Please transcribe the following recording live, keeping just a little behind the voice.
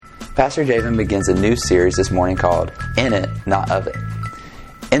Pastor Javen begins a new series this morning called In It, Not Of It.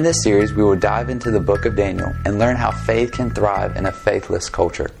 In this series, we will dive into the book of Daniel and learn how faith can thrive in a faithless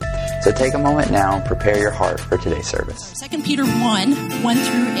culture. So take a moment now and prepare your heart for today's service. 2 Peter 1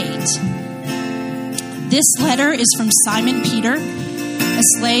 through 8. This letter is from Simon Peter, a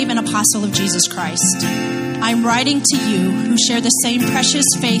slave and apostle of Jesus Christ. I am writing to you who share the same precious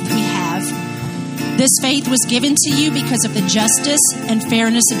faith we have. This faith was given to you because of the justice and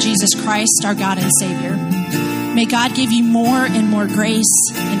fairness of Jesus Christ, our God and Savior. May God give you more and more grace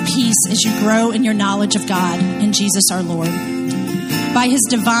and peace as you grow in your knowledge of God and Jesus our Lord. By His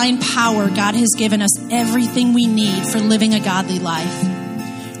divine power, God has given us everything we need for living a godly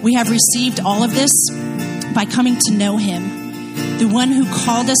life. We have received all of this by coming to know Him, the one who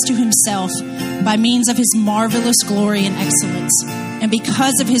called us to Himself by means of His marvelous glory and excellence. And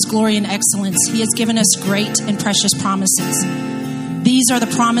because of His glory and excellence, He has given us great and precious promises. These are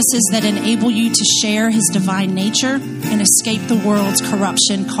the promises that enable you to share His divine nature and escape the world's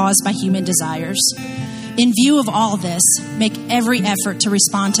corruption caused by human desires. In view of all this, make every effort to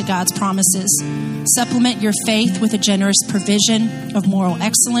respond to God's promises. Supplement your faith with a generous provision of moral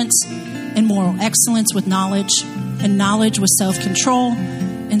excellence, and moral excellence with knowledge, and knowledge with self-control,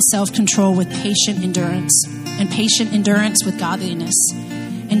 and self-control with patient endurance, and patient endurance with godliness,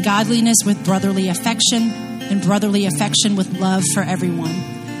 and godliness with brotherly affection, and brotherly affection with love for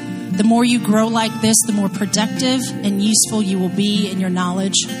everyone. The more you grow like this, the more productive and useful you will be in your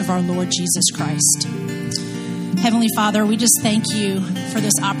knowledge of our Lord Jesus Christ. Heavenly Father, we just thank you for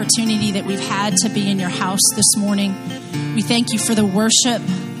this opportunity that we've had to be in your house this morning. We thank you for the worship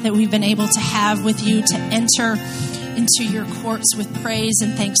that we've been able to have with you, to enter into your courts with praise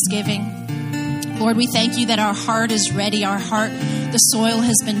and thanksgiving. Lord, we thank you that our heart is ready. Our heart, the soil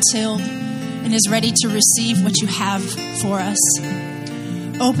has been tilled and is ready to receive what you have for us.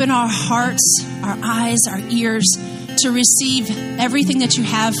 Open our hearts, our eyes, our ears to receive everything that you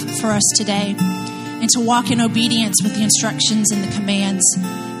have for us today and to walk in obedience with the instructions and the commands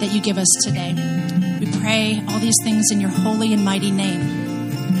that you give us today. We pray all these things in your holy and mighty name.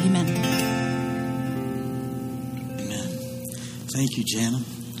 Amen. Amen. Thank you, Jana.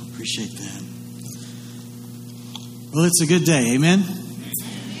 Appreciate that. Well, it's a good day. Amen.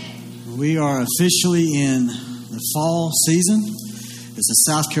 We are officially in the fall season. It's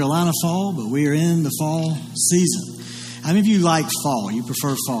a South Carolina fall, but we are in the fall season. How many of you like fall? You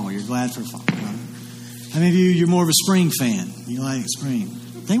prefer fall. You're glad for fall. Right? How many of you, you're more of a spring fan? You like spring.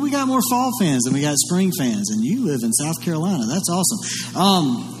 I think we got more fall fans than we got spring fans, and you live in South Carolina. That's awesome.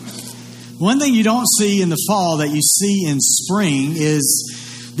 One thing you don't see in the fall that you see in spring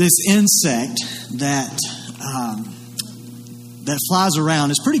is this insect that flies around.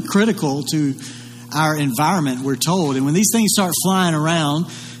 It's pretty critical to our environment, we're told. And when these things start flying around,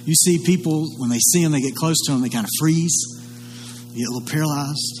 you see people, when they see them, they get close to them, they kind of freeze. You get a little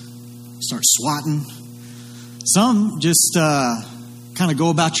paralyzed, start swatting. Some just kind of go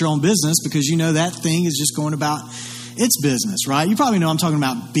about your own business because you know that thing is just going about its business, right? You probably know I'm talking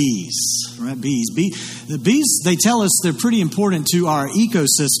about bees, right? The bees, they tell us they're pretty important to our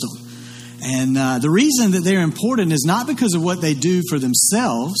ecosystem. And the reason that they're important is not because of what they do for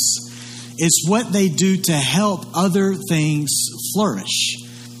themselves. It's what they do to help other things flourish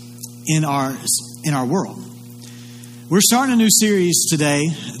in our world. We're starting a new series today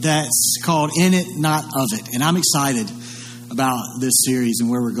that's called In It, Not Of It. And I'm excited about this series and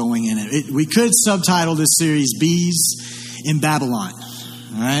where we're going in it. We could subtitle this series Bees in Babylon.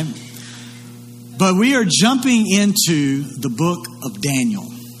 All right? But we are jumping into the book of Daniel.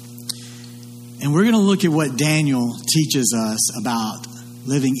 And we're going to look at what Daniel teaches us about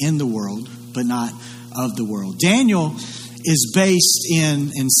living in the world, but not of the world. Daniel is based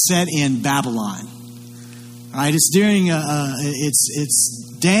in and set in Babylon. All right, it's during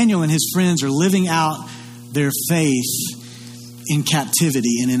it's Daniel and his friends are living out their faith in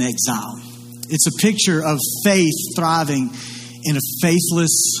captivity and in exile. It's a picture of faith thriving in a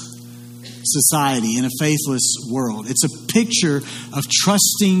faithless society, in a faithless world. It's a picture of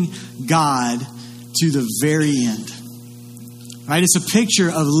trusting God to the very end. Right? It's a picture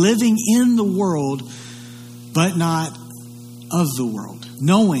of living in the world, but not of the world.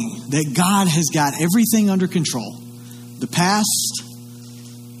 Knowing that God has got everything under control. The past,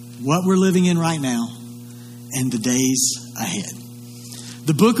 what we're living in right now, and the days ahead.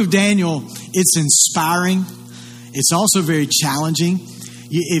 The book of Daniel, it's inspiring. It's also very challenging.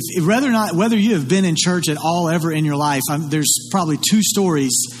 Whether you have been in church at all ever in your life, there's probably two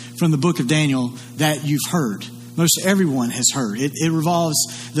stories from the book of Daniel that you've heard. Most everyone has heard. It revolves,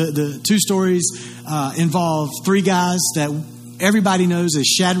 the two stories involve three guys that everybody knows as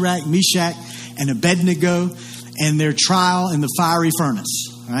Shadrach, Meshach, and Abednego and their trial in the fiery furnace.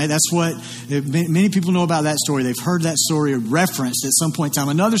 All right, that's what many people know about that story. They've heard that story referenced at some point in time.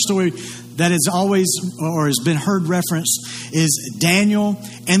 Another story that is always or has been heard referenced is Daniel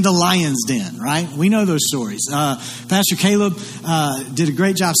and the lion's den, right? We know those stories. Pastor Caleb did a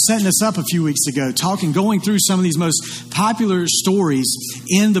great job setting us up a few weeks ago, going through some of these most popular stories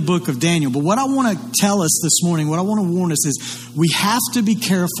in the book of Daniel. But what I want to tell us this morning, what I want to warn us is we have to be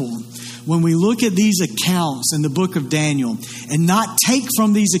careful when we look at these accounts in the book of Daniel and not take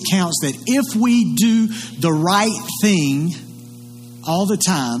from these accounts that if we do the right thing all the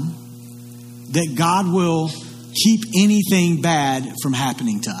time, that God will keep anything bad from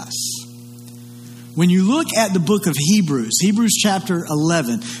happening to us. When you look at the book of Hebrews chapter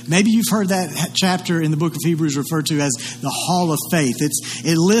 11, maybe you've heard that chapter in the book of Hebrews referred to as the Hall of Faith.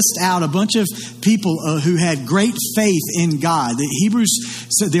 It lists out a bunch of people who had great faith in God.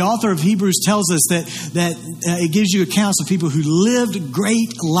 The author of Hebrews tells us that it gives you accounts of people who lived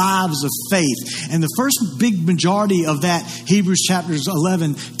great lives of faith. And the first big majority of that Hebrews chapter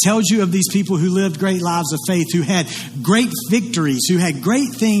 11 tells you of these people who lived great lives of faith, who had great victories, who had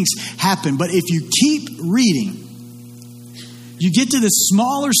great things happen. But if you keep reading, you get to this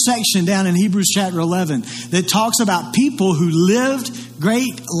smaller section down in Hebrews chapter 11 that talks about people who lived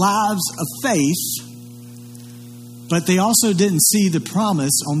great lives of faith, but they also didn't see the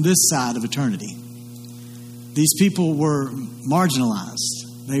promise on this side of eternity. These people were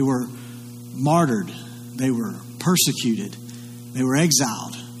marginalized. They were martyred. They were persecuted. They were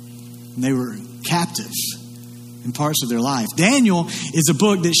exiled. And they were captive in parts of their life. Daniel is a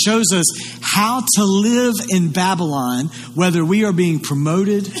book that shows us how to live in Babylon, whether we are being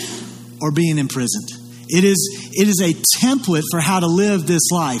promoted or being imprisoned. It is a template for how to live this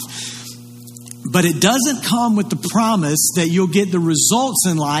life. But it doesn't come with the promise that you'll get the results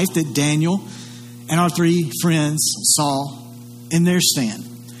in life that Daniel and our three friends saw in their stand.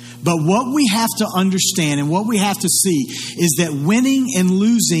 But what we have to understand and what we have to see is that winning and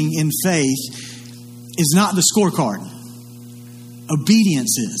losing in faith is not the scorecard.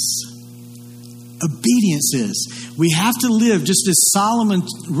 Obedience is. Obedience is. We have to live just as Solomon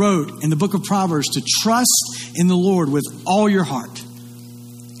wrote in the book of Proverbs, to trust in the Lord with all your heart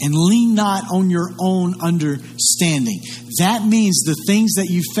and lean not on your own understanding. That means the things that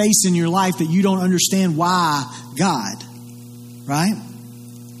you face in your life that you don't understand why God, right?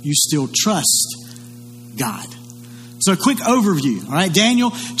 You still trust God. So a quick overview, all right?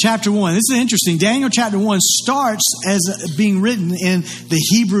 Daniel chapter 1. This is interesting. Daniel chapter 1 starts as being written in the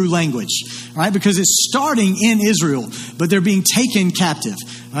Hebrew language, right? Because it's starting in Israel, but they're being taken captive,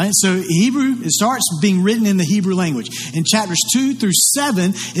 right? So it starts being written in the Hebrew language. In chapters 2 through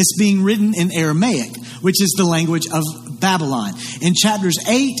 7, it's being written in Aramaic, which is the language of Babylon. In chapters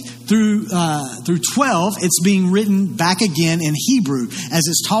 8 through 12, it's being written back again in Hebrew as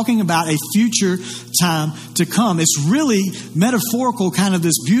it's talking about a future time to come. It's really metaphorical, kind of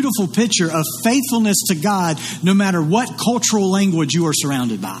this beautiful picture of faithfulness to God no matter what cultural language you are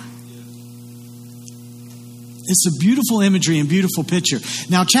surrounded by. It's a beautiful imagery and beautiful picture.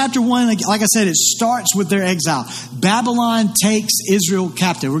 Now, chapter 1, like I said, it starts with their exile. Babylon takes Israel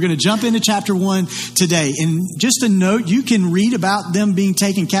captive. We're going to jump into chapter 1 today. And just a note, you can read about them being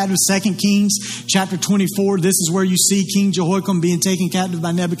taken captive. 2 Kings chapter 24. This is where you see King Jehoiakim being taken captive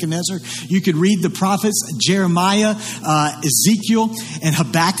by Nebuchadnezzar. You could read the prophets Jeremiah, Ezekiel, and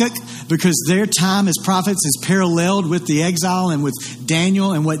Habakkuk, because their time as prophets is paralleled with the exile and with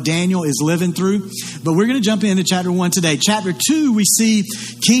Daniel and what Daniel is living through. But we're going to jump into chapter 1 today. Chapter 2, we see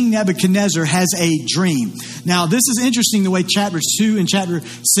King Nebuchadnezzar has a dream. Now, this is interesting the way chapters 2 and chapter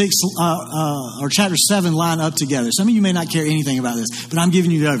 6 or chapter 7 line up together. Some of you may not care anything about this, but I'm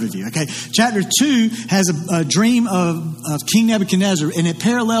giving you the overview, okay? Chapter 2 has a dream of King Nebuchadnezzar, and it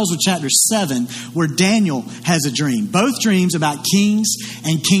parallels with chapter 7, where Daniel has a dream. Both dreams about kings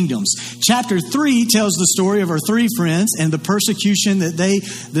and kingdoms. Chapter 3 tells the story of our three friends and the persecution that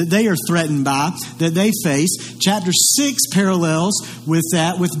they are threatened by, that they face. Chapter 6 parallels with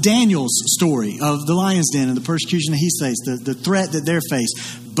that, with Daniel's story of the lion's den and the persecution that he faced, the threat that they're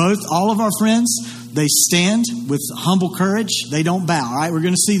faced. All of our friends, they stand with humble courage. They don't bow. All right, we're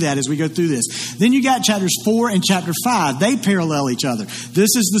going to see that as we go through this. Then you got chapters 4 and chapter 5. They parallel each other.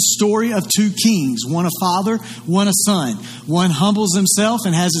 This is the story of two kings, one a father, one a son. One humbles himself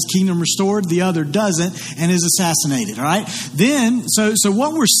and has his kingdom restored. The other doesn't and is assassinated. All right. Then, so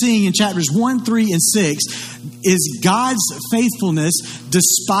what we're seeing in chapters 1, 3, and 6 is God's faithfulness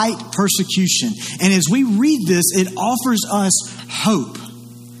despite persecution. And as we read this, it offers us hope.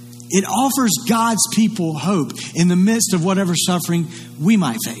 It offers God's people hope in the midst of whatever suffering we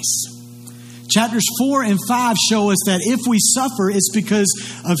might face. Chapters 4 and 5 show us that if we suffer, it's because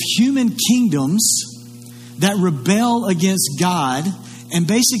of human kingdoms that rebel against God and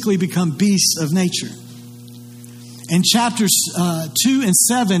basically become beasts of nature. And chapters 2 and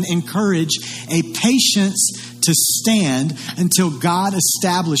 7 encourage a patience to stand until God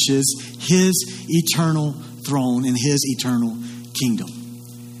establishes His eternal throne and His eternal kingdom.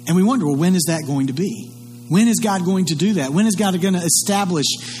 And we wonder, well, when is that going to be? When is God going to do that? When is God going to establish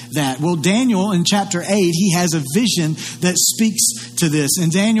that? Well, Daniel in chapter 8, he has a vision that speaks to this. In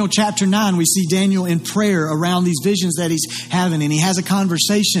Daniel chapter 9, we see Daniel in prayer around these visions that he's having, and he has a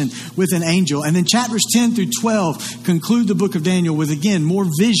conversation with an angel. And then chapters 10 through 12 conclude the book of Daniel with, again, more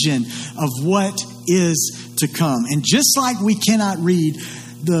vision of what is to come. And just like we cannot read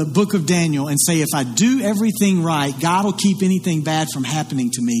the book of Daniel and say, if I do everything right, God will keep anything bad from happening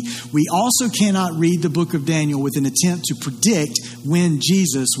to me, we also cannot read the book of Daniel with an attempt to predict when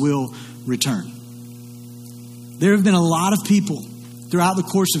Jesus will return. There have been a lot of people throughout the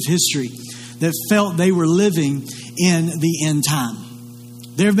course of history that felt they were living in the end time.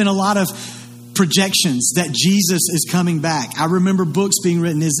 There have been a lot of projections that Jesus is coming back. I remember books being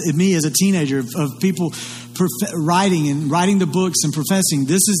written as a teenager of people writing the books and professing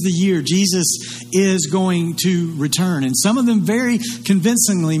this is the year Jesus is going to return. And some of them very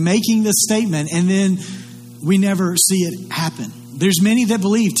convincingly making this statement, and then we never see it happen. There's many that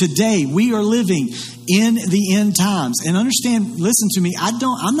believe today we are living in the end times. And understand, listen to me,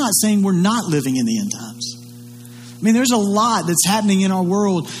 I'm not saying we're not living in the end times. I mean, there's a lot that's happening in our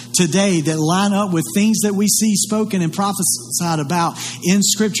world today that line up with things that we see spoken and prophesied about in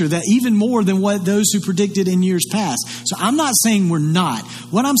Scripture, that even more than what those who predicted in years past. So I'm not saying we're not.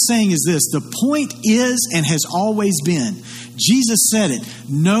 What I'm saying is this: the point is and has always been, Jesus said it,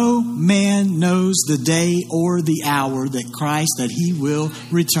 no man knows the day or the hour that He will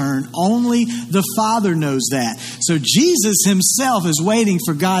return. Only the Father knows that. So Jesus Himself is waiting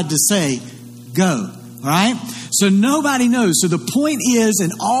for God to say, go. All right? So nobody knows. So the point is,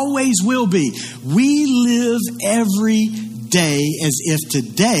 and always will be, we live every day as if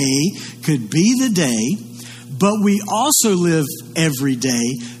today could be the day, but we also live every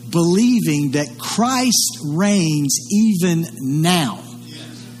day believing that Christ reigns even now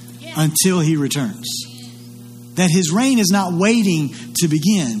until He returns. That His reign is not waiting to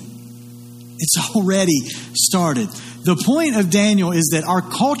begin. It's already started. The point of Daniel is that our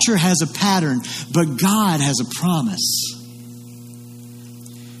culture has a pattern, but God has a promise.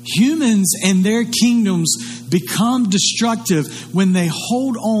 Humans and their kingdoms become destructive when they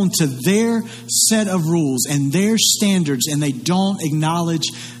hold on to their set of rules and their standards and they don't acknowledge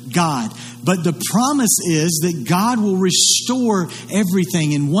God. But the promise is that God will restore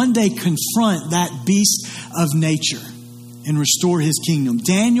everything and one day confront that beast of nature and restore His kingdom.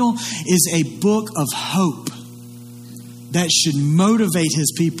 Daniel is a book of hope that should motivate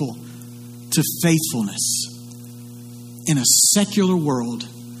his people to faithfulness in a secular world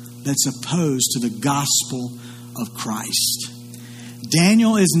that's opposed to the gospel of Christ.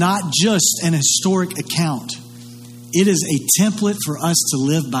 Daniel is not just an historic account. It is a template for us to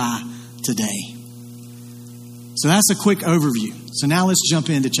live by today. So that's a quick overview. So now let's jump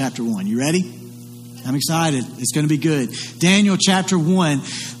into chapter 1. You ready? I'm excited. It's going to be good. Daniel chapter 1.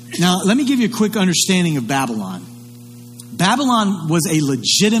 Now, let me give you a quick understanding of Babylon. Babylon was a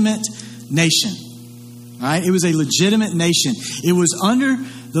legitimate nation. All right? It was a legitimate nation. It was under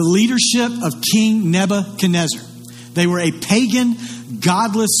the leadership of King Nebuchadnezzar. They were a pagan,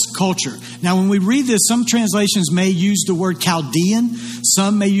 godless culture. Now, when we read this, some translations may use the word Chaldean.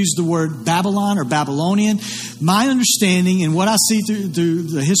 Some may use the word Babylon or Babylonian. My understanding and what I see through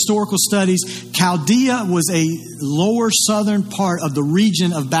the historical studies, Chaldea was a lower southern part of the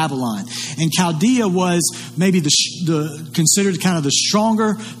region of Babylon. And Chaldea was maybe the considered kind of the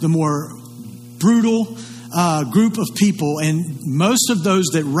stronger, the more brutal group of people. And most of those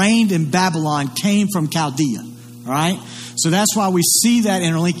that reigned in Babylon came from Chaldea. All right? So that's why we see that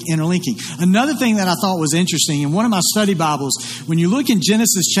interlinking. Another thing that I thought was interesting, in one of my study Bibles, when you look in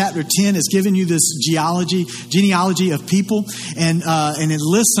Genesis chapter 10, it's giving you this genealogy of people, and it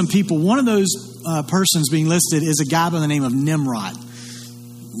lists some people. One of those persons being listed is a guy by the name of Nimrod.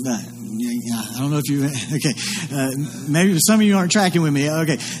 I don't know if you... Okay. Maybe some of you aren't tracking with me.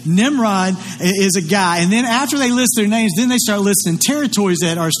 Okay. Nimrod is a guy. And then after they list their names, then they start listing territories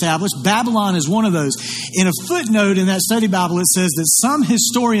that are established. Babylon is one of those. In a footnote in that study Bible, it says that some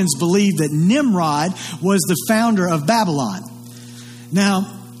historians believe that Nimrod was the founder of Babylon.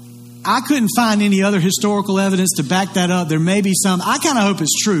 Now, I couldn't find any other historical evidence to back that up. There may be some. I kind of hope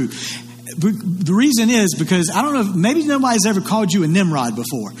it's true. The reason is because, I don't know, maybe nobody's ever called you a Nimrod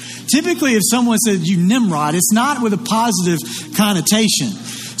before. Typically, if someone says you Nimrod, it's not with a positive connotation.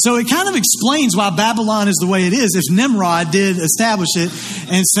 So it kind of explains why Babylon is the way it is, if Nimrod did establish it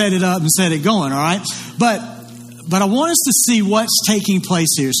and set it up and set it going, all right? But I want us to see what's taking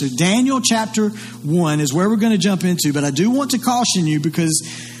place here. So Daniel chapter 1 is where we're going to jump into, but I do want to caution you because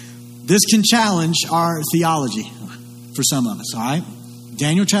this can challenge our theology for some of us, all right?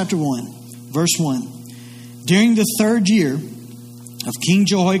 Daniel chapter 1. Verse 1, during the 3rd year of King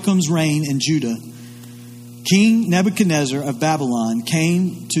Jehoiakim's reign in Judah, King Nebuchadnezzar of Babylon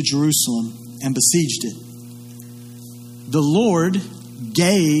came to Jerusalem and besieged it. The Lord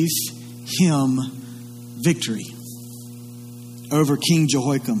gave him victory over King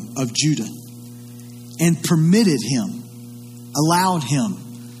Jehoiakim of Judah and permitted him, allowed him,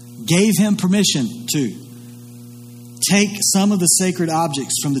 gave him permission to take some of the sacred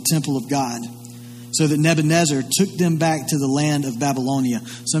objects from the temple of God, so that Nebuchadnezzar took them back to the land of Babylonia.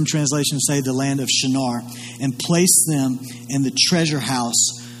 Some translations say the land of Shinar, and placed them in the treasure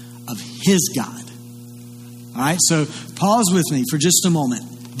house of his God. All right, so pause with me for just a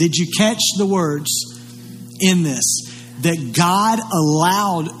moment. Did you catch the words in this? That God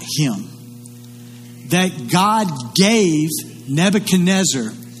allowed him, that God gave Nebuchadnezzar,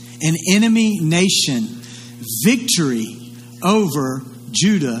 an enemy nation, victory over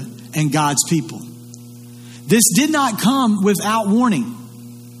Judah and God's people. This did not come without warning.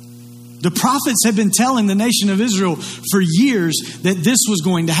 The prophets had been telling the nation of Israel for years that this was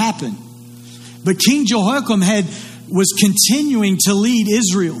going to happen. But King Jehoiakim was continuing to lead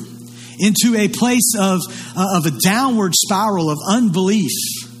Israel into a place of a downward spiral of unbelief,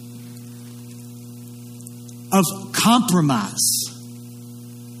 of compromise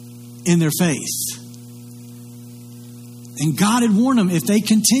in their faith. And God had warned them if they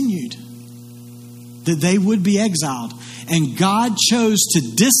continued, that they would be exiled. And God chose to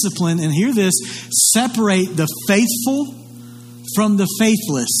discipline, and hear this, separate the faithful from the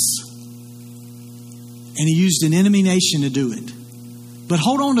faithless. And he used an enemy nation to do it. But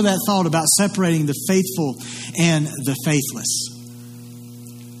hold on to that thought about separating the faithful and the faithless.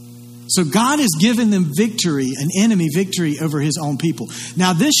 So God has given them victory, an enemy victory over his own people.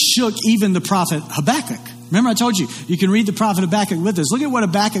 Now this shook even the prophet Habakkuk. Remember I told you, you can read the prophet Habakkuk with us. Look at what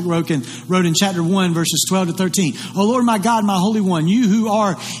Habakkuk wrote in chapter 1, verses 12 to 13. O Lord, my God, my Holy One, you who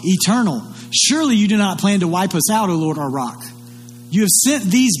are eternal, surely you do not plan to wipe us out, O Lord, our rock. You have sent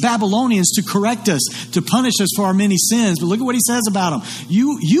these Babylonians to correct us, to punish us for our many sins. But look at what he says about them.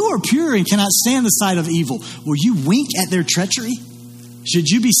 You are pure and cannot stand the sight of evil. Will you wink at their treachery? Should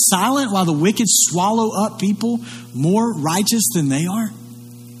you be silent while the wicked swallow up people more righteous than they are?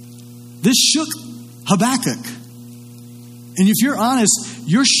 This shook Habakkuk. And if you're honest,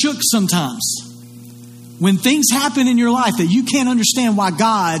 you're shook sometimes when things happen in your life that you can't understand why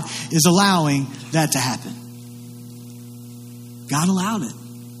God is allowing that to happen. God allowed it.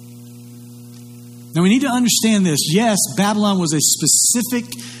 Now we need to understand this. Yes, Babylon was a specific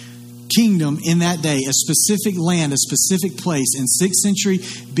kingdom in that day, a specific land, a specific place in 6th century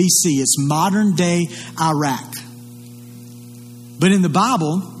BC. It's modern day Iraq. But in the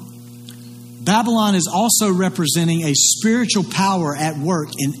Bible, Babylon is also representing a spiritual power at work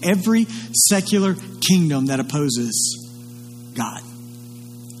in every secular kingdom that opposes God.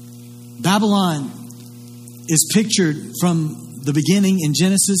 Babylon is pictured from the beginning in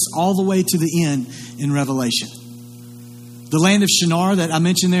Genesis all the way to the end in Revelation. The land of Shinar that I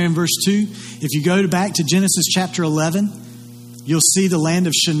mentioned there in verse 2, if you go back to Genesis chapter 11, you'll see the land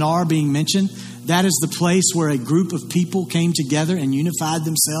of Shinar being mentioned. That is the place where a group of people came together and unified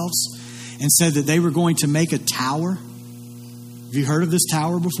themselves and said that they were going to make a tower. Have you heard of this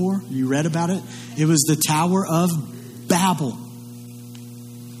tower before? You read about it? It was the Tower of Babel.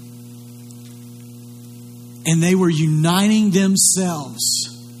 And they were uniting themselves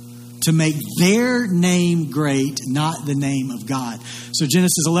to make their name great, not the name of God. So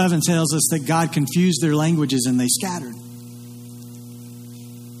Genesis 11 tells us that God confused their languages and they scattered.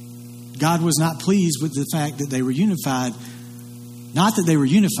 God was not pleased with the fact that they were unified. Not that they were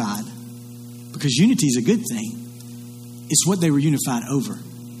unified, because unity is a good thing. It's what they were unified over.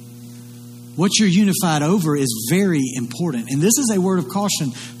 What you're unified over is very important. And this is a word of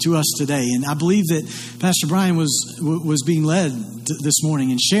caution to us today. And I believe that Pastor Brian was being led this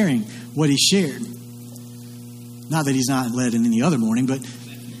morning in sharing what he shared. Not that he's not led in any other morning, but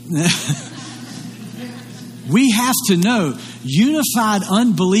we have to know unified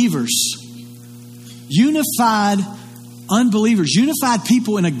unbelievers, unified unbelievers, unified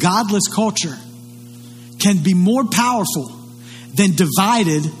people in a godless culture can be more powerful than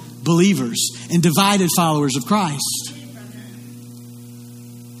divided believers and divided followers of Christ.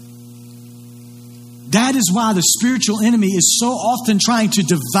 That is why the spiritual enemy is so often trying to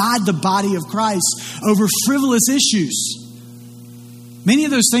divide the body of Christ over frivolous issues. Many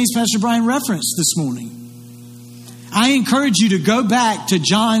of those things Pastor Brian referenced this morning. I encourage you to go back to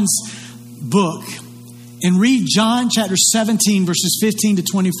John's book and read John chapter 17, verses 15 to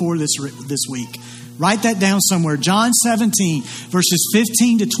 24 this week. Write that down somewhere. John 17, verses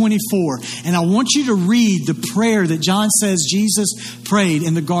 15 to 24. And I want you to read the prayer that John says Jesus prayed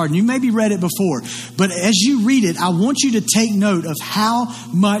in the garden. You maybe read it before, but as you read it, I want you to take note of how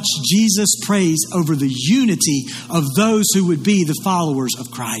much Jesus prays over the unity of those who would be the followers of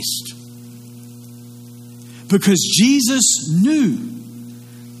Christ. Because Jesus knew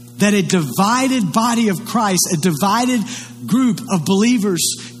that a divided body of Christ, a divided group of believers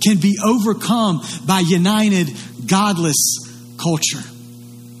can be overcome by united, godless culture.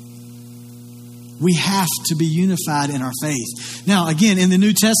 We have to be unified in our faith. Now, again, in the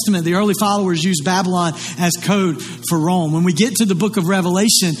New Testament, the early followers used Babylon as code for Rome. When we get to the book of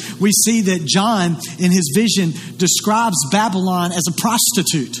Revelation, we see that John, in his vision, describes Babylon as a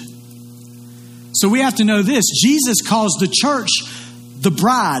prostitute. So we have to know this. Jesus calls the church the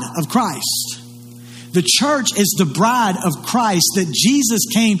bride of Christ. The church is the bride of Christ that Jesus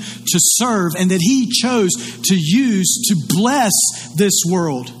came to serve and that He chose to use to bless this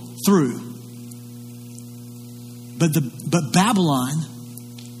world through. But Babylon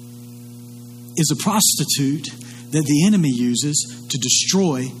is a prostitute that the enemy uses to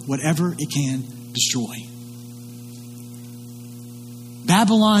destroy whatever it can destroy.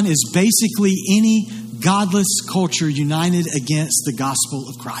 Babylon is basically any godless culture united against the gospel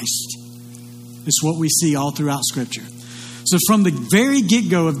of Christ. It's what we see all throughout Scripture. So from the very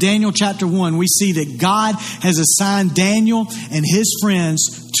get-go of Daniel chapter 1, we see that God has assigned Daniel and his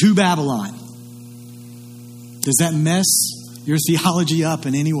friends to Babylon. Does that mess your theology up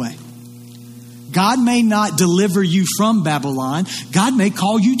in any way? God may not deliver you from Babylon. God may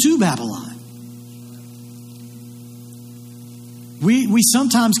call you to Babylon. We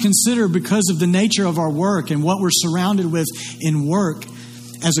sometimes consider, because of the nature of our work and what we're surrounded with in work,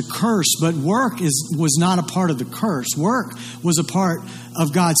 as a curse, but work was not a part of the curse. Work was a part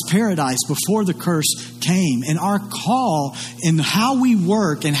of God's paradise before the curse came. And our call and how we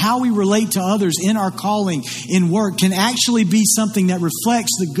work and how we relate to others in our calling in work can actually be something that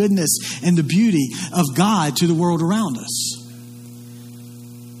reflects the goodness and the beauty of God to the world around us.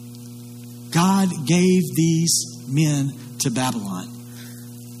 God gave these men to Babylon.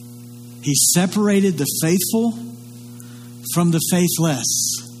 He separated the faithful from the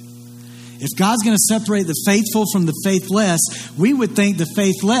faithless. If God's going to separate the faithful from the faithless, we would think the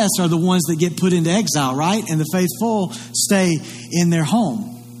faithless are the ones that get put into exile, right? And the faithful stay in their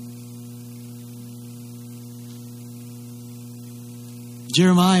home.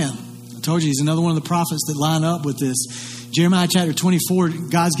 Jeremiah, I told you he's another one of the prophets that line up with this. Jeremiah chapter 24,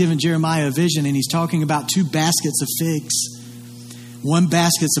 God's given Jeremiah a vision, and He's talking about 2 baskets of figs. One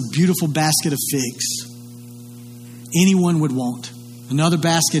basket's a beautiful basket of figs anyone would want. Another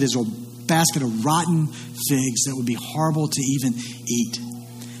basket is a basket of rotten figs that would be horrible to even eat.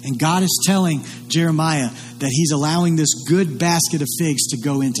 And God is telling Jeremiah that He's allowing this good basket of figs to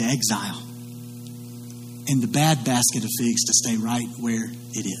go into exile, and the bad basket of figs to stay right where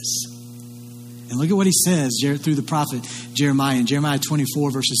it is. And look at what He says through the prophet Jeremiah in Jeremiah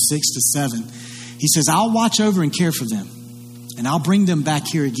 24, verses 6 to 7. He says, I'll watch over and care for them, and I'll bring them back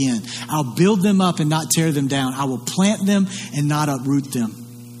here again. I'll build them up and not tear them down. I will plant them and not uproot them.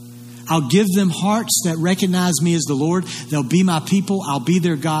 I'll give them hearts that recognize me as the Lord. They'll be my people. I'll be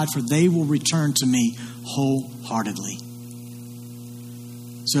their God, for they will return to me wholeheartedly.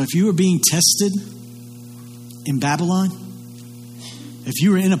 So if you are being tested in Babylon, if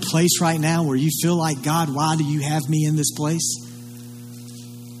you are in a place right now where you feel like, God, why do you have me in this place?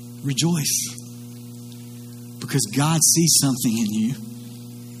 Rejoice. Because God sees something in you,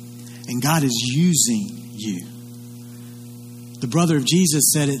 and God is using you. The brother of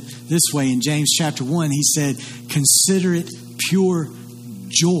Jesus said it this way in James chapter 1. He said, consider it pure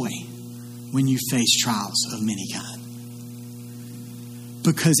joy when you face trials of many kind.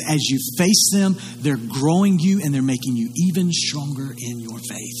 Because as you face them, they're growing you and they're making you even stronger in your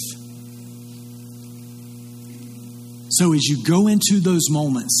faith. So as you go into those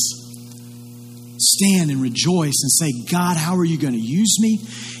moments, stand and rejoice and say, God, how are you going to use me?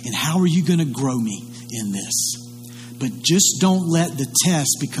 And how are you going to grow me in this? But just don't let the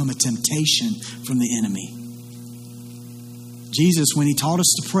test become a temptation from the enemy. Jesus, when he taught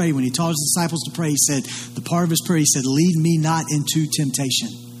us to pray, when he taught his disciples to pray, he said, the part of his prayer, he said, lead me not into temptation.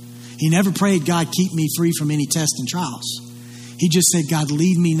 He never prayed, God, keep me free from any tests and trials. He just said, God,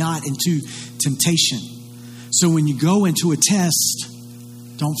 lead me not into temptation. So when you go into a test,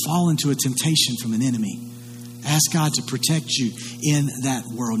 don't fall into a temptation from an enemy. Ask God to protect you in that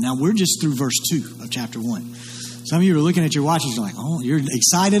world. Now, we're just through verse 2 of chapter 1. Some of you are looking at your watches, you're like, oh, you're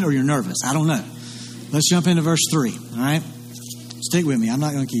excited or you're nervous. I don't know. Let's jump into verse 3, all right? Stick with me. I'm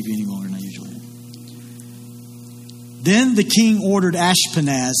not going to keep you any longer than I usually do. Then the king ordered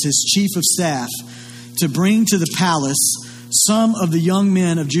Ashpenaz, his chief of staff, to bring to the palace some of the young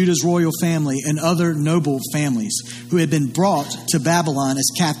men of Judah's royal family and other noble families who had been brought to Babylon as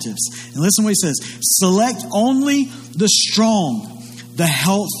captives. And listen to what he says. Select only the strong, the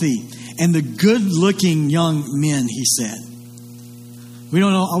healthy, and the good-looking young men, he said. We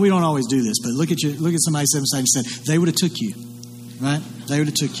don't always do this, but look at somebody sitting beside you and said, they would have took you. Right? They would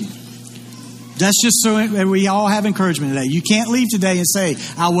have took you. That's just so we all have encouragement today. You can't leave today and say,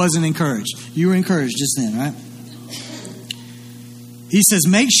 I wasn't encouraged. You were encouraged just then, right? He says,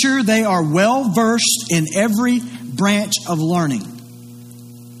 make sure they are well versed in every branch of learning,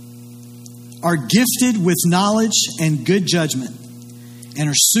 are gifted with knowledge and good judgment, and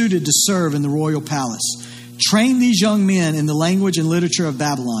are suited to serve in the royal palace. Train these young men in the language and literature of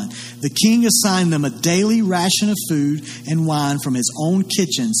Babylon. The king assigned them a daily ration of food and wine from his own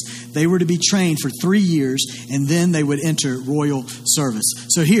kitchens. They were to be trained for 3 years, and then they would enter royal service.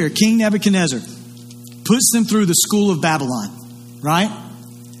 So here, King Nebuchadnezzar puts them through the school of Babylon, right?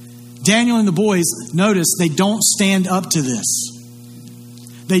 Daniel and the boys, notice, they don't stand up to this.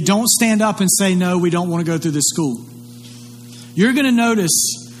 They don't stand up and say, no, we don't want to go through this school. You're going to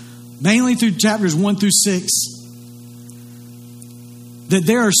notice, mainly through chapters 1 through 6, that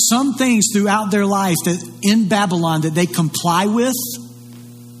there are some things throughout their life that in Babylon that they comply with,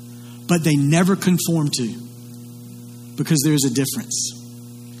 but they never conform to, because there's a difference.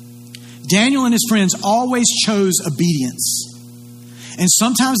 Daniel and his friends always chose obedience. And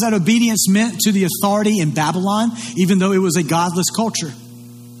sometimes that obedience meant to the authority in Babylon, even though it was a godless culture.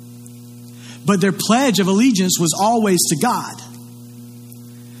 But their pledge of allegiance was always to God.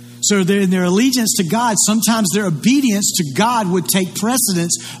 So in their allegiance to God, sometimes their obedience to God would take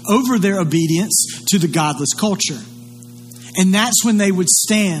precedence over their obedience to the godless culture. And that's when they would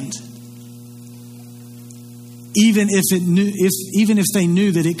stand, even if they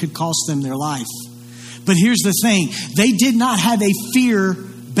knew that it could cost them their life. But here's the thing. They did not have a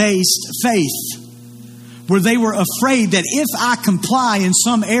fear-based faith where they were afraid that if I comply in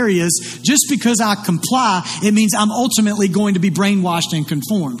some areas, just because I comply, it means I'm ultimately going to be brainwashed and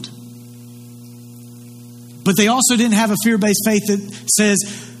conformed. But they also didn't have a fear-based faith that says,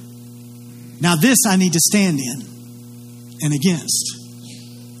 now this I need to stand in and against.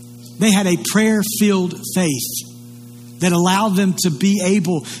 They had a prayer-filled faith that allowed them to be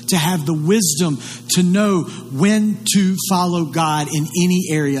able to have the wisdom to know when to follow God in any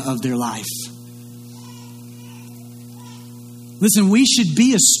area of their life. Listen, we should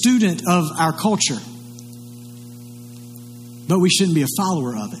be a student of our culture, but we shouldn't be a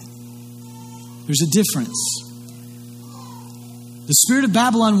follower of it. There's a difference. The spirit of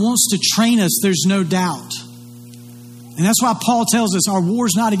Babylon wants to train us, there's no doubt. And that's why Paul tells us our war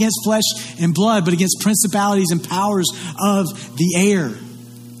is not against flesh and blood, but against principalities and powers of the air.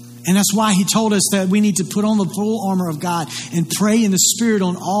 And that's why he told us that we need to put on the full armor of God and pray in the Spirit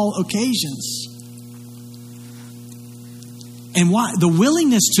on all occasions. And why the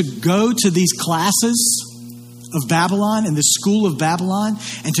willingness to go to these classes of Babylon and the school of Babylon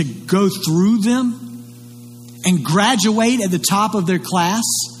and to go through them and graduate at the top of their class.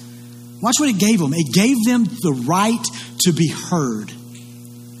 Watch what it gave them. It gave them the right to be heard.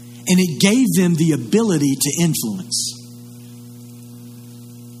 And it gave them the ability to influence.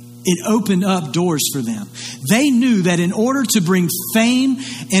 It opened up doors for them. They knew that in order to bring fame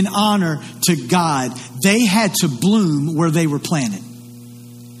and honor to God, they had to bloom where they were planted.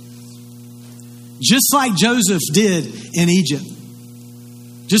 Just like Joseph did in Egypt.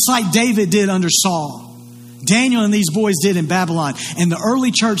 Just like David did under Saul. Daniel and these boys did in Babylon. And the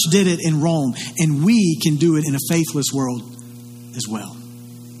early church did it in Rome. And we can do it in a faithless world as well.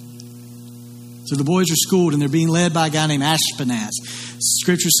 So the boys are schooled and they're being led by a guy named Ashpenaz.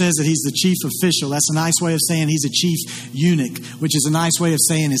 Scripture says that he's the chief official. That's a nice way of saying he's a chief eunuch, which is a nice way of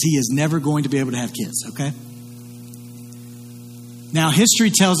saying is he is never going to be able to have kids, okay? Now,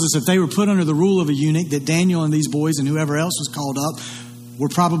 history tells us if they were put under the rule of a eunuch, that Daniel and these boys and whoever else was called up were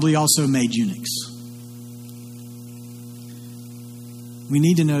probably also made eunuchs. We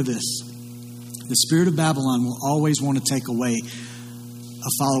need to know this. The spirit of Babylon will always want to take away a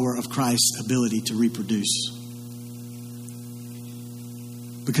follower of Christ's ability to reproduce.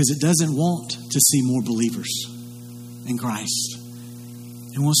 Because it doesn't want to see more believers in Christ.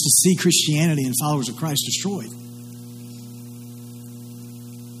 It wants to see Christianity and followers of Christ destroyed.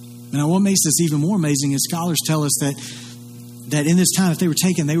 Now, what makes this even more amazing is scholars tell us that in this time, if they were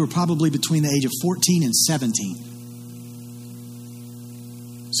taken, they were probably between the age of 14 and 17.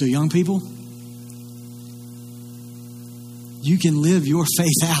 So young people, you can live your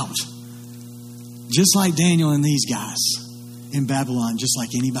faith out just like Daniel and these guys in Babylon, just like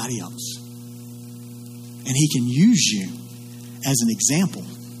anybody else. And he can use you as an example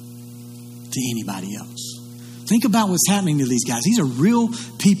to anybody else. Think about what's happening to these guys. These are real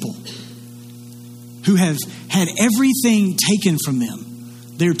people who have had everything taken from them.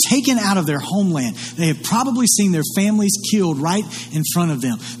 They're taken out of their homeland. They have probably seen their families killed right in front of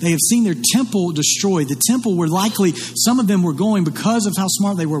them. They have seen their temple destroyed. The temple where likely some of them were going, because of how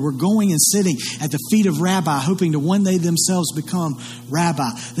smart they were going and sitting at the feet of rabbi, hoping to one day themselves become rabbi.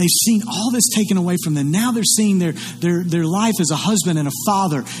 They've seen all this taken away from them. Now they're seeing their life as a husband and a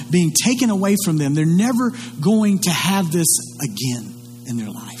father being taken away from them. They're never going to have this again in their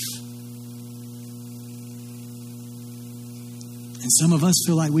life. And some of us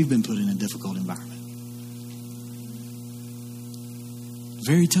feel like we've been put in a difficult environment.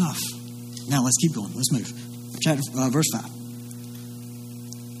 Very tough. Now let's keep going. Let's move. Verse 5.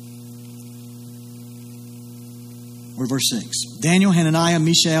 Or verse 6. Daniel, Hananiah,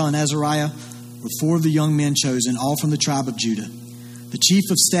 Mishael, and Azariah were 4 of the young men chosen, all from the tribe of Judah. The chief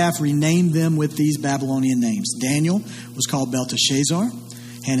of staff renamed them with these Babylonian names. Daniel was called Belteshazzar.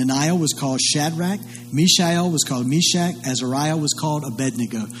 Hananiah was called Shadrach. Mishael was called Meshach. Azariah was called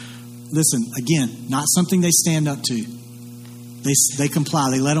Abednego. Listen, again, not something they stand up to. They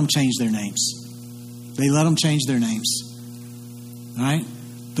comply. They let them change their names. They let them change their names. All right?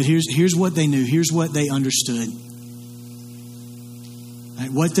 But here's what they knew. Here's what they understood. All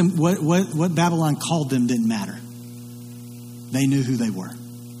right? What Babylon called them didn't matter. They knew who they were.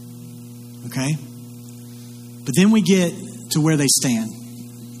 Okay? But then we get to where they stand.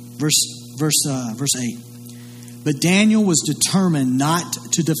 Verse 8. But Daniel was determined not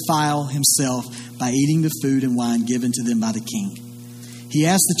to defile himself by eating the food and wine given to them by the king. He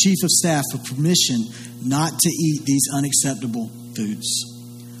asked the chief of staff for permission not to eat these unacceptable foods.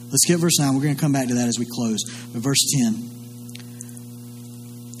 Let's get verse 9. We're going to come back to that as we close. But verse 10.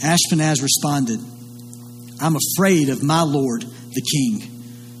 Ashpenaz responded, I'm afraid of my lord, the king,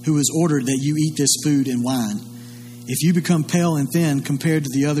 who has ordered that you eat this food and wine. If you become pale and thin compared to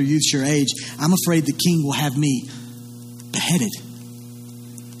the other youths your age, I'm afraid the king will have me beheaded.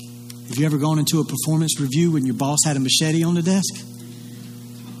 Have you ever gone into a performance review when your boss had a machete on the desk?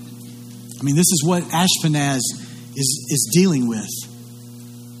 I mean, this is what Ashpenaz is dealing with.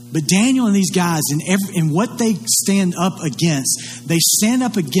 But Daniel and these guys, in what they stand up against, they stand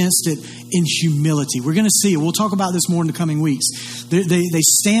up against it in humility. We're going to see it. We'll talk about this more in the coming weeks. They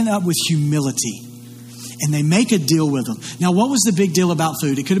stand up with humility. And they make a deal with them. Now, what was the big deal about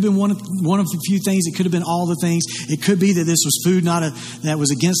food? It could have been one of a few things. It could have been all the things. It could be that this was food that was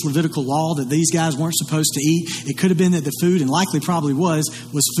against Levitical law, that these guys weren't supposed to eat. It could have been that the food, and likely probably was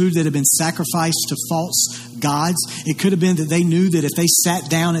food that had been sacrificed to false gods. It could have been that they knew that if they sat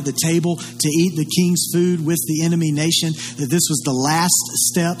down at the table to eat the king's food with the enemy nation, that this was the last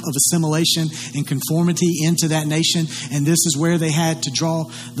step of assimilation and conformity into that nation. And this is where they had to draw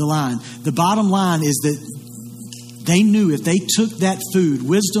the line. The bottom line is that they knew if they took that food,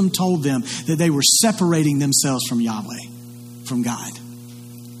 wisdom told them that they were separating themselves from Yahweh, from God.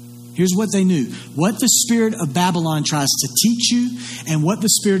 Here's what they knew. What the spirit of Babylon tries to teach you and what the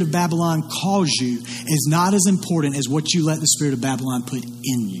spirit of Babylon calls you is not as important as what you let the spirit of Babylon put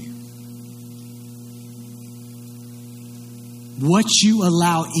in you. What you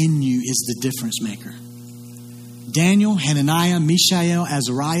allow in you is the difference maker. Daniel, Hananiah, Mishael,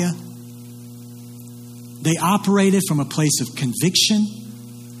 Azariah, they operated from a place of conviction,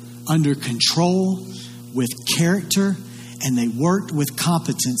 under control, with character, and they worked with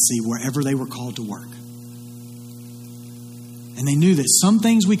competency wherever they were called to work. And they knew that some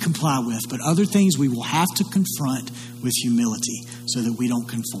things we comply with, but other things we will have to confront with humility so that we don't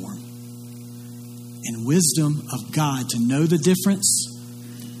conform. And wisdom of God to know the difference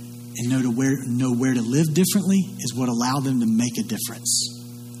and know where to live differently is what allowed them to make a difference.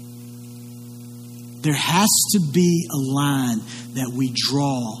 There has to be a line that we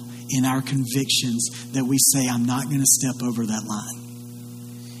draw in our convictions that we say, I'm not going to step over that line.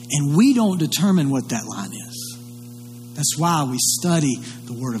 And we don't determine what that line is. That's why we study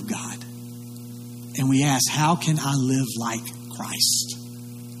the Word of God. and we ask, how can I live like Christ?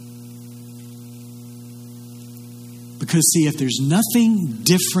 Because, see, if there's nothing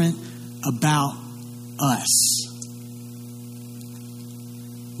different about us,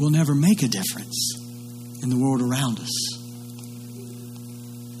 we'll never make a difference in the world around us.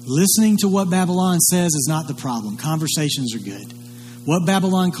 Listening to what Babylon says is not the problem. Conversations are good. What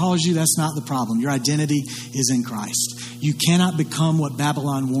Babylon calls you, that's not the problem. Your identity is in Christ. You cannot become what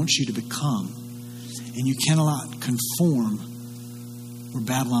Babylon wants you to become. And you cannot conform where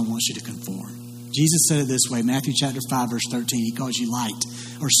Babylon wants you to conform. Jesus said it this way, Matthew chapter 5, verse 13. He calls you light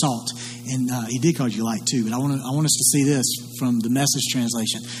or salt. And he did call you light too. But I want us to see this from the Message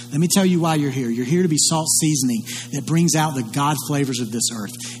translation. Let me tell you why you're here. You're here to be salt seasoning that brings out the God flavors of this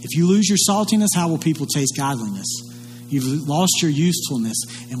earth. If you lose your saltiness, how will people taste godliness? You've lost your usefulness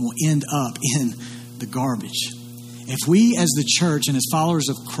and will end up in the garbage. If we as the church and as followers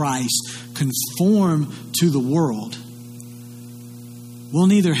of Christ conform to the world, we'll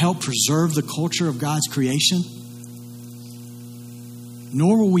neither help preserve the culture of God's creation,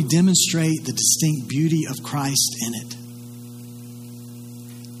 nor will we demonstrate the distinct beauty of Christ in it.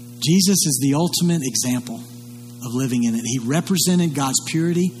 Jesus is the ultimate example of living in it. He represented God's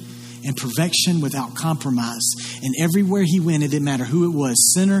purity and perfection without compromise. And everywhere he went, it didn't matter who it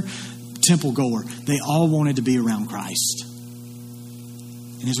was, sinner, temple goer, they all wanted to be around Christ.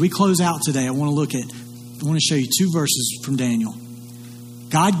 And as we close out today, I want to show you two verses from Daniel.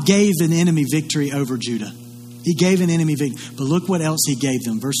 God gave an enemy victory over Judah. He gave an enemy victory. But look what else he gave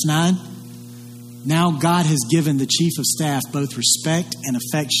them. Verse 9. Now God has given the chief of staff both respect and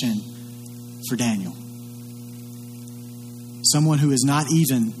affection for Daniel. Someone who is not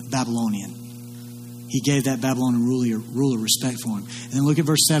even Babylonian. He gave that Babylonian ruler respect for him. And then look at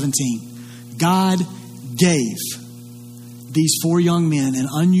verse 17. God gave these four young men an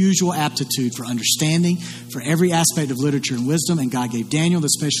unusual aptitude for understanding, for every aspect of literature and wisdom, and God gave Daniel the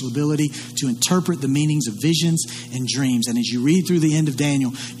special ability to interpret the meanings of visions and dreams. And as you read through the end of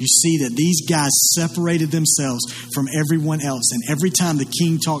Daniel, you see that these guys separated themselves from everyone else. And every time the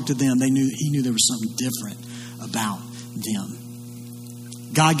king talked to them, he knew there was something different about them.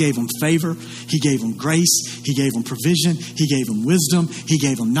 God gave them favor. He gave them grace. He gave them provision. He gave them wisdom. He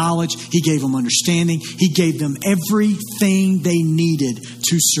gave them knowledge. He gave them understanding. He gave them everything they needed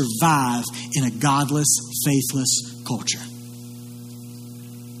to survive in a godless, faithless culture.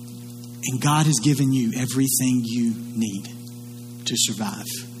 And God has given you everything you need to survive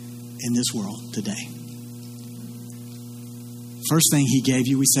in this world today. First thing he gave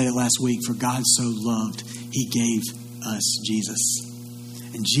you, we said it last week, for God so loved, he gave us Jesus.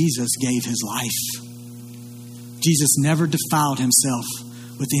 And Jesus gave his life. Jesus never defiled himself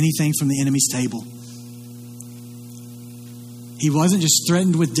with anything from the enemy's table. He wasn't just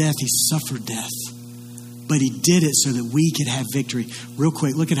threatened with death, he suffered death. But he did it so that we could have victory. Real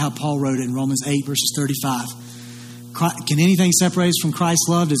quick, look at how Paul wrote it in Romans 8, verses 35. Can anything separate us from Christ's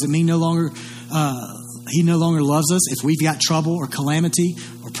love? Does it mean he no longer loves us if we've got trouble or calamity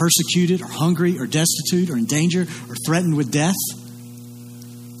or persecuted or hungry or destitute or in danger or threatened with death?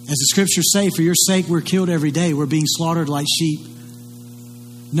 As the scriptures say, for your sake we're killed every day. We're being slaughtered like sheep.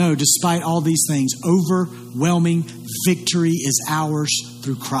 No, despite all these things, overwhelming victory is ours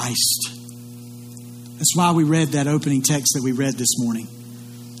through Christ. That's why we read that opening text that we read this morning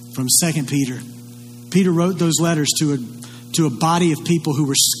from 2 Peter. Peter wrote those letters to a body of people who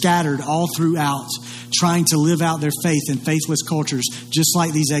were scattered all throughout, trying to live out their faith in faithless cultures, just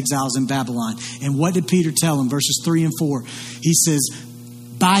like these exiles in Babylon. And what did Peter tell them? Verses 3 and 4. He says,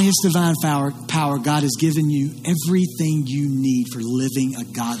 by his divine power, God has given you everything you need for living a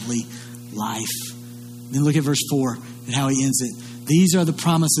godly life. Then look at verse 4 and how he ends it. These are the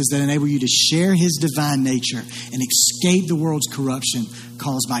promises that enable you to share his divine nature and escape the world's corruption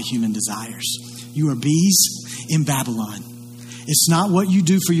caused by human desires. You are bees in Babylon. It's not what you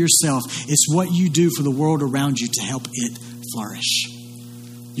do for yourself. It's what you do for the world around you to help it flourish.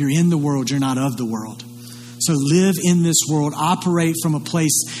 You're in the world. You're not of the world. So live in this world. Operate from a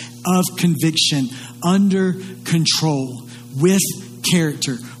place of conviction, under control, with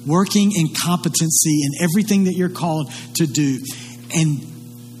character, working in competency in everything that you're called to do. And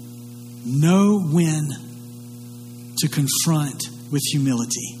know when to confront with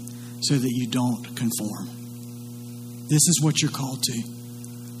humility so that you don't conform. This is what you're called to.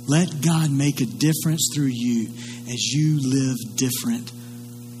 Let God make a difference through you as you live different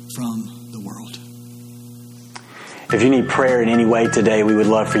from the world. If you need prayer in any way today, we would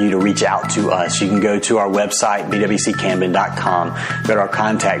love for you to reach out to us. You can go to our website, bwccamden.com, go to our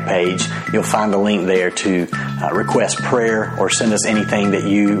contact page. You'll find the link there to request prayer or send us anything that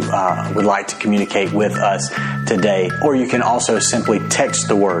you would like to communicate with us today. Or you can also simply text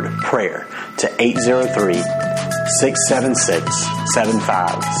the word prayer to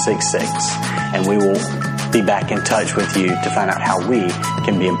 803-676-7566, and we will be back in touch with you to find out how we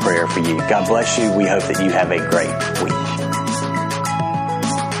can be in prayer for you. God bless you. We hope that you have a great week.